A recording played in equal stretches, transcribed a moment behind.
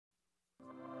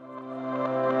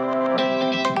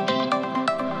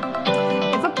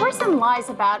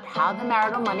lies about how the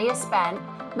marital money is spent,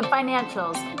 the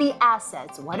financials, the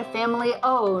assets, what a family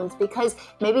owns because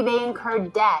maybe they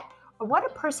incurred debt, or what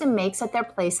a person makes at their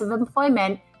place of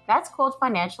employment, that's called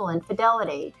financial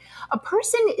infidelity. A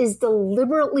person is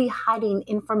deliberately hiding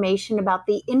information about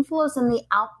the inflows and the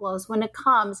outflows when it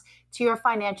comes to your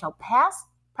financial past,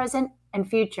 present, and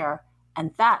future.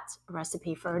 And that's a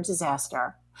recipe for a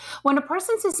disaster. When a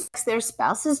person suspects their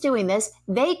spouse is doing this,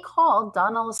 they call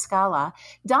Donna LaScala.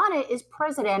 Donna is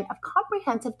president of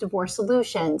Comprehensive Divorce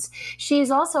Solutions. She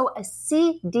is also a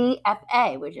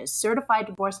CDFA, which is Certified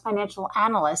Divorce Financial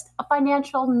Analyst, a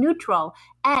financial neutral,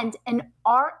 and an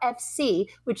RFC,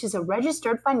 which is a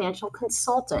registered financial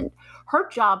consultant. Her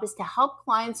job is to help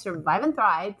clients survive and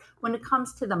thrive when it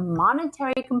comes to the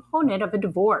monetary component of a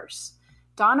divorce.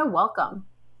 Donna, welcome.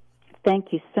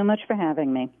 Thank you so much for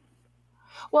having me.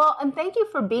 Well, and thank you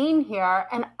for being here.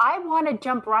 And I want to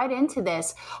jump right into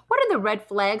this. What are the red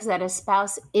flags that a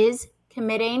spouse is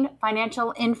committing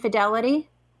financial infidelity?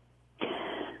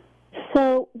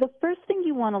 So the first thing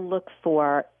you want to look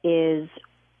for is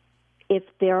if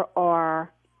there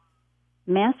are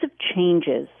massive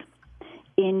changes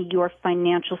in your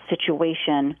financial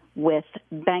situation with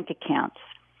bank accounts,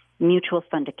 mutual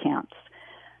fund accounts,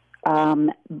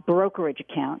 brokerage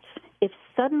accounts. If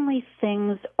suddenly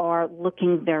things are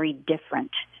looking very different,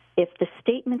 if the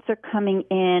statements are coming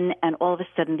in and all of a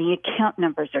sudden the account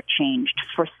numbers are changed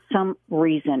for some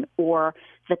reason, or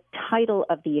the title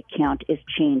of the account is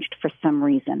changed for some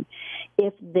reason,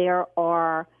 if there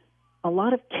are a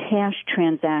lot of cash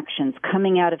transactions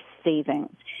coming out of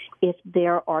savings, if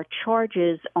there are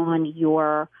charges on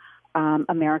your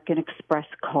American Express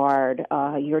card,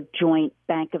 your joint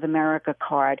Bank of America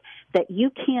card, that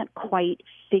you can't quite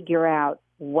figure out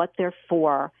what they're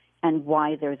for and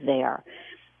why they're there.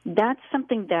 That's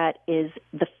something that is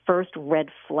the first red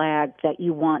flag that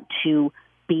you want to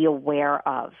be aware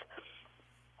of.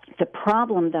 The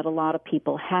problem that a lot of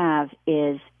people have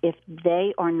is if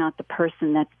they are not the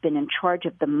person that's been in charge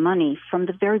of the money from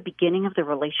the very beginning of the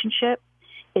relationship,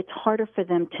 it's harder for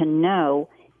them to know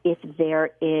if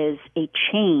there is a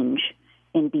change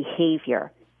in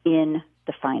behavior in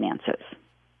the finances.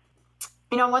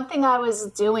 You know, one thing I was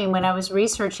doing when I was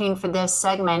researching for this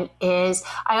segment is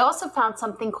I also found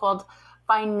something called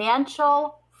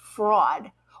financial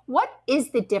fraud. What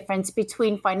is the difference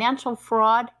between financial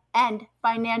fraud and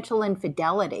financial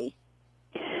infidelity?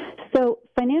 So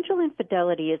financial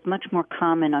infidelity is much more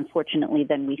common, unfortunately,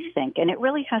 than we think. And it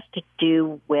really has to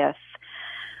do with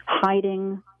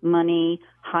hiding money,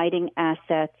 hiding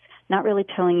assets, not really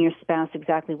telling your spouse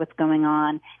exactly what's going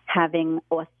on, having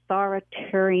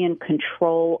authoritarian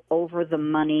control over the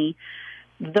money.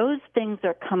 Those things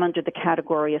come under the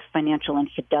category of financial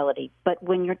infidelity. But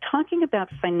when you're talking about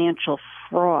financial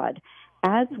fraud,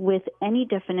 as with any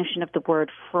definition of the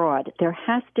word fraud, there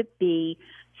has to be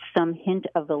some hint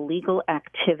of illegal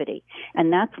activity.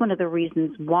 And that's one of the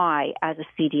reasons why, as a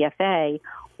CDFA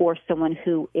or someone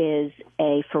who is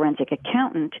a forensic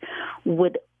accountant,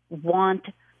 would want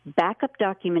backup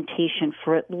documentation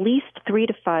for at least 3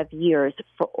 to 5 years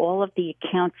for all of the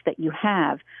accounts that you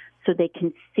have so they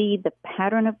can see the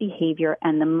pattern of behavior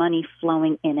and the money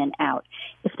flowing in and out.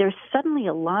 If there's suddenly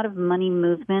a lot of money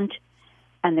movement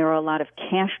and there are a lot of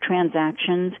cash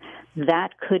transactions,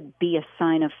 that could be a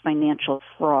sign of financial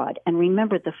fraud. And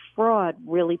remember, the fraud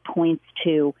really points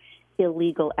to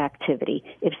illegal activity.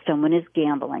 If someone is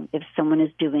gambling, if someone is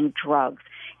doing drugs,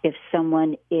 if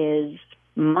someone is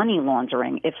money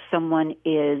laundering, if someone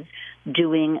is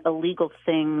doing illegal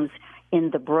things in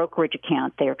the brokerage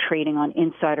account, they are trading on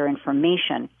insider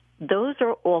information, those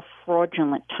are all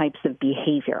fraudulent types of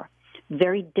behavior.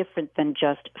 Very different than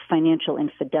just financial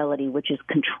infidelity, which is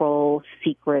control,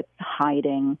 secret,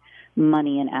 hiding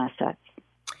money and assets.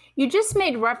 You just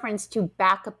made reference to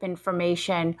backup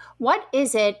information. What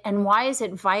is it and why is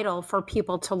it vital for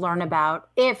people to learn about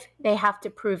if they have to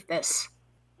prove this?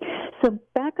 So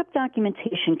backup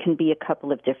documentation can be a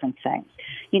couple of different things.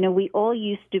 You know, we all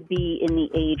used to be in the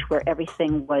age where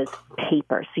everything was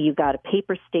paper. So you got a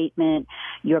paper statement,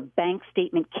 your bank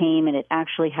statement came and it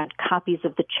actually had copies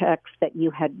of the checks that you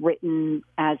had written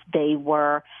as they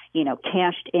were, you know,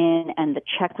 cashed in and the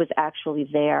check was actually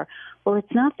there. Well,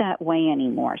 it's not that way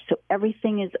anymore. So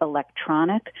everything is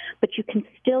electronic, but you can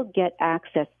still get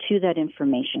access to that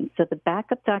information. So the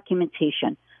backup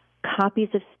documentation, copies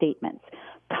of statements,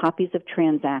 copies of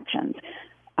transactions,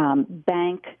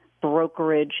 bank,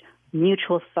 brokerage,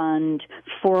 mutual fund,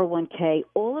 401k,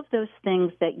 all of those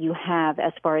things that you have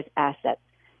as far as assets,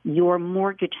 your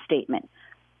mortgage statement,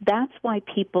 That's why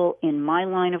people in my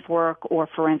line of work or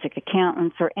forensic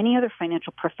accountants or any other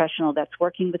financial professional that's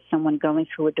working with someone going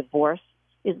through a divorce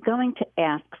is going to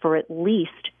ask for at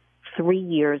least 3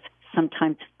 years,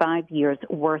 sometimes 5 years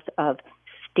worth of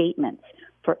statements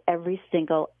for every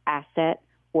single asset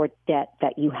or debt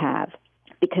that you have.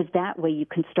 Because that way you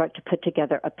can start to put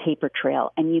together a paper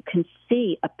trail and you can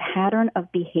see a pattern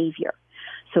of behavior.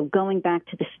 So going back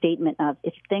to the statement of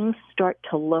if things start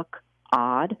to look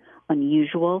odd,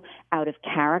 unusual, out of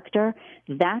character,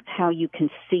 that's how you can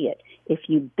see it. If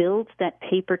you build that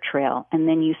paper trail and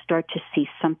then you start to see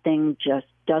something just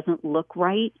doesn't look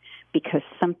right because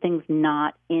something's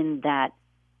not in that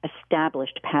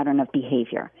established pattern of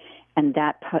behavior, and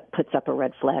that puts up a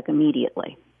red flag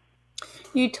immediately.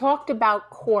 You talked about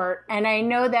court, and I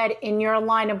know that in your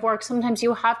line of work, sometimes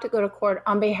you have to go to court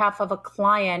on behalf of a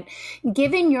client.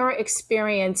 Given your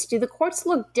experience, do the courts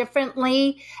look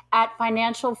differently at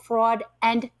financial fraud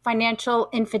and financial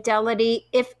infidelity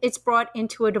if it's brought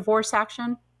into a divorce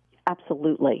action?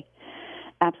 Absolutely.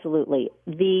 Absolutely.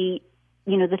 The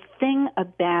thing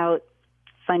about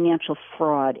financial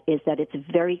fraud is that it's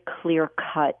very clear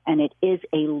cut and it is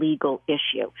a legal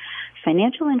issue.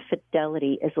 Financial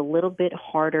infidelity is a little bit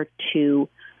harder to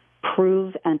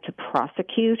prove and to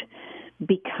prosecute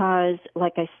because,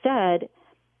 like I said,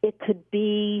 it could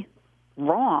be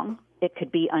wrong, it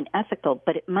could be unethical,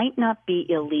 but it might not be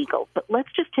illegal. But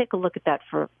let's just take a look at that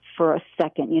for a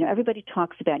second. Everybody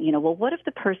talks about, well, what if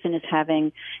the person is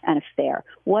having an affair?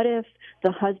 What if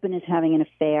the husband is having an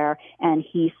affair and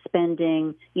he's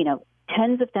spending,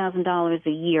 tens of thousands of dollars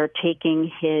a year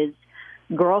taking his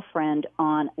girlfriend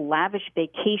on lavish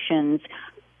vacations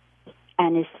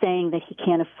and is saying that he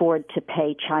can't afford to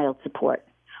pay child support?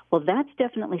 Well, that's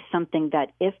definitely something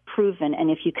that, if proven and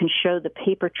if you can show the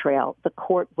paper trail, the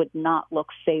court would not look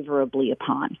favorably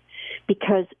upon.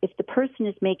 Because if the person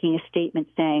is making a statement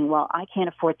saying, well, I can't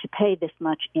afford to pay this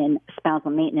much in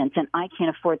spousal maintenance and I can't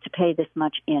afford to pay this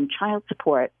much in child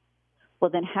support, well,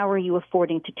 then how are you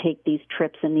affording to take these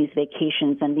trips and these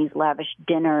vacations and these lavish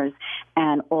dinners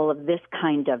and all of this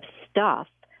kind of stuff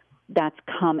that's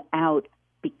come out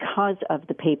because of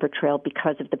the paper trail,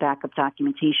 because of the backup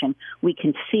documentation? We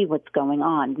can see what's going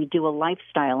on. We do a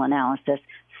lifestyle analysis.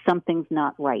 Something's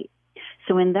not right.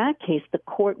 So in that case, the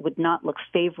court would not look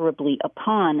favorably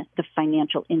upon the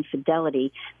financial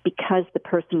infidelity because the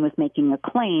person was making a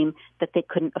claim that they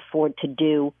couldn't afford to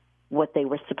do what they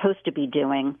were supposed to be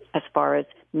doing as far as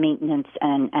maintenance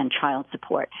and child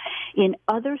support. In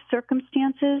other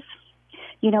circumstances,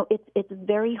 it's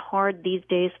very hard these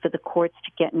days for the courts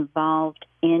to get involved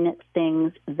in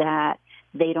things that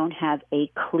they don't have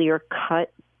a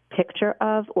clear-cut picture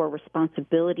of or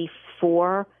responsibility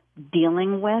for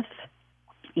dealing with.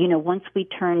 Once we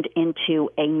turned into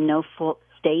a no-fault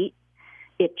state,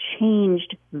 it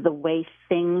changed the way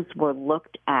things were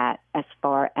looked at as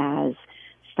far as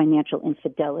financial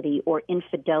infidelity or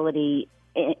infidelity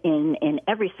in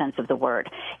every sense of the word.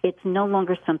 It's no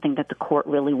longer something that the court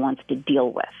really wants to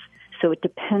deal with. So it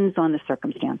depends on the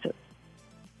circumstances.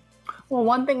 Well,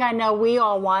 one thing I know we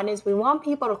all want is we want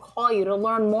people to call you to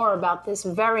learn more about this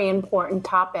very important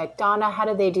topic. Donna, how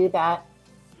do they do that?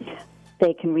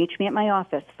 They can reach me at my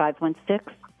office,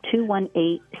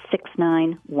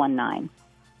 516-218-6919.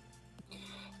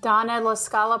 Donna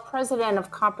LaScala, President of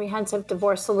Comprehensive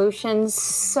Divorce Solutions.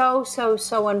 So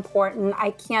important. I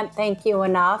can't thank you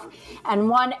enough. And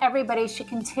one everybody should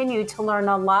continue to learn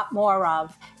a lot more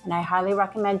of. And I highly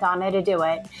recommend Donna to do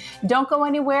it. Don't go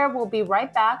anywhere. We'll be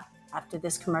right back after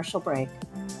this commercial break.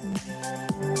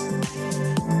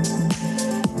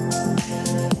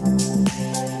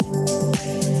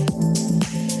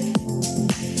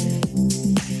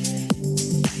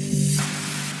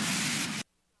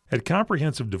 At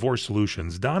Comprehensive Divorce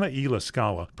Solutions, Donna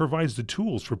LaScala provides the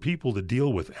tools for people to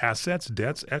deal with assets,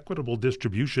 debts, equitable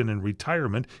distribution, and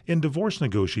retirement in divorce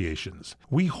negotiations.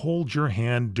 We hold your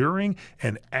hand during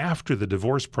and after the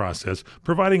divorce process,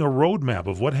 providing a roadmap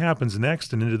of what happens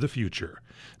next and into the future.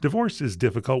 Divorce is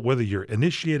difficult whether you're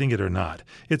initiating it or not.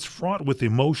 It's fraught with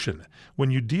emotion.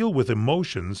 When you deal with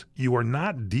emotions, you are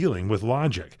not dealing with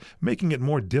logic, making it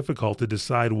more difficult to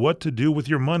decide what to do with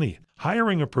your money.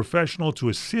 Hiring a professional to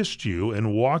assist you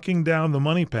in walking down the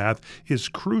money path is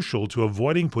crucial to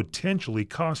avoiding potentially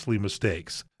costly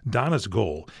mistakes. Donna's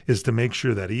goal is to make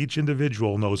sure that each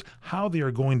individual knows how they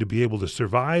are going to be able to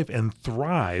survive and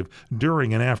thrive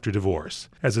during and after divorce.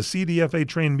 As a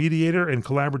CDFA-trained mediator and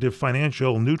collaborative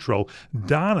financial neutral,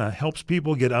 Donna helps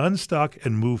people get unstuck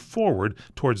and move forward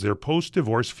towards their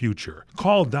post-divorce future.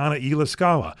 Call Donna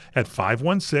LaScala at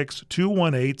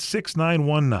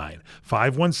 516-218-6919,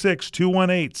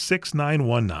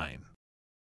 516-218-6919.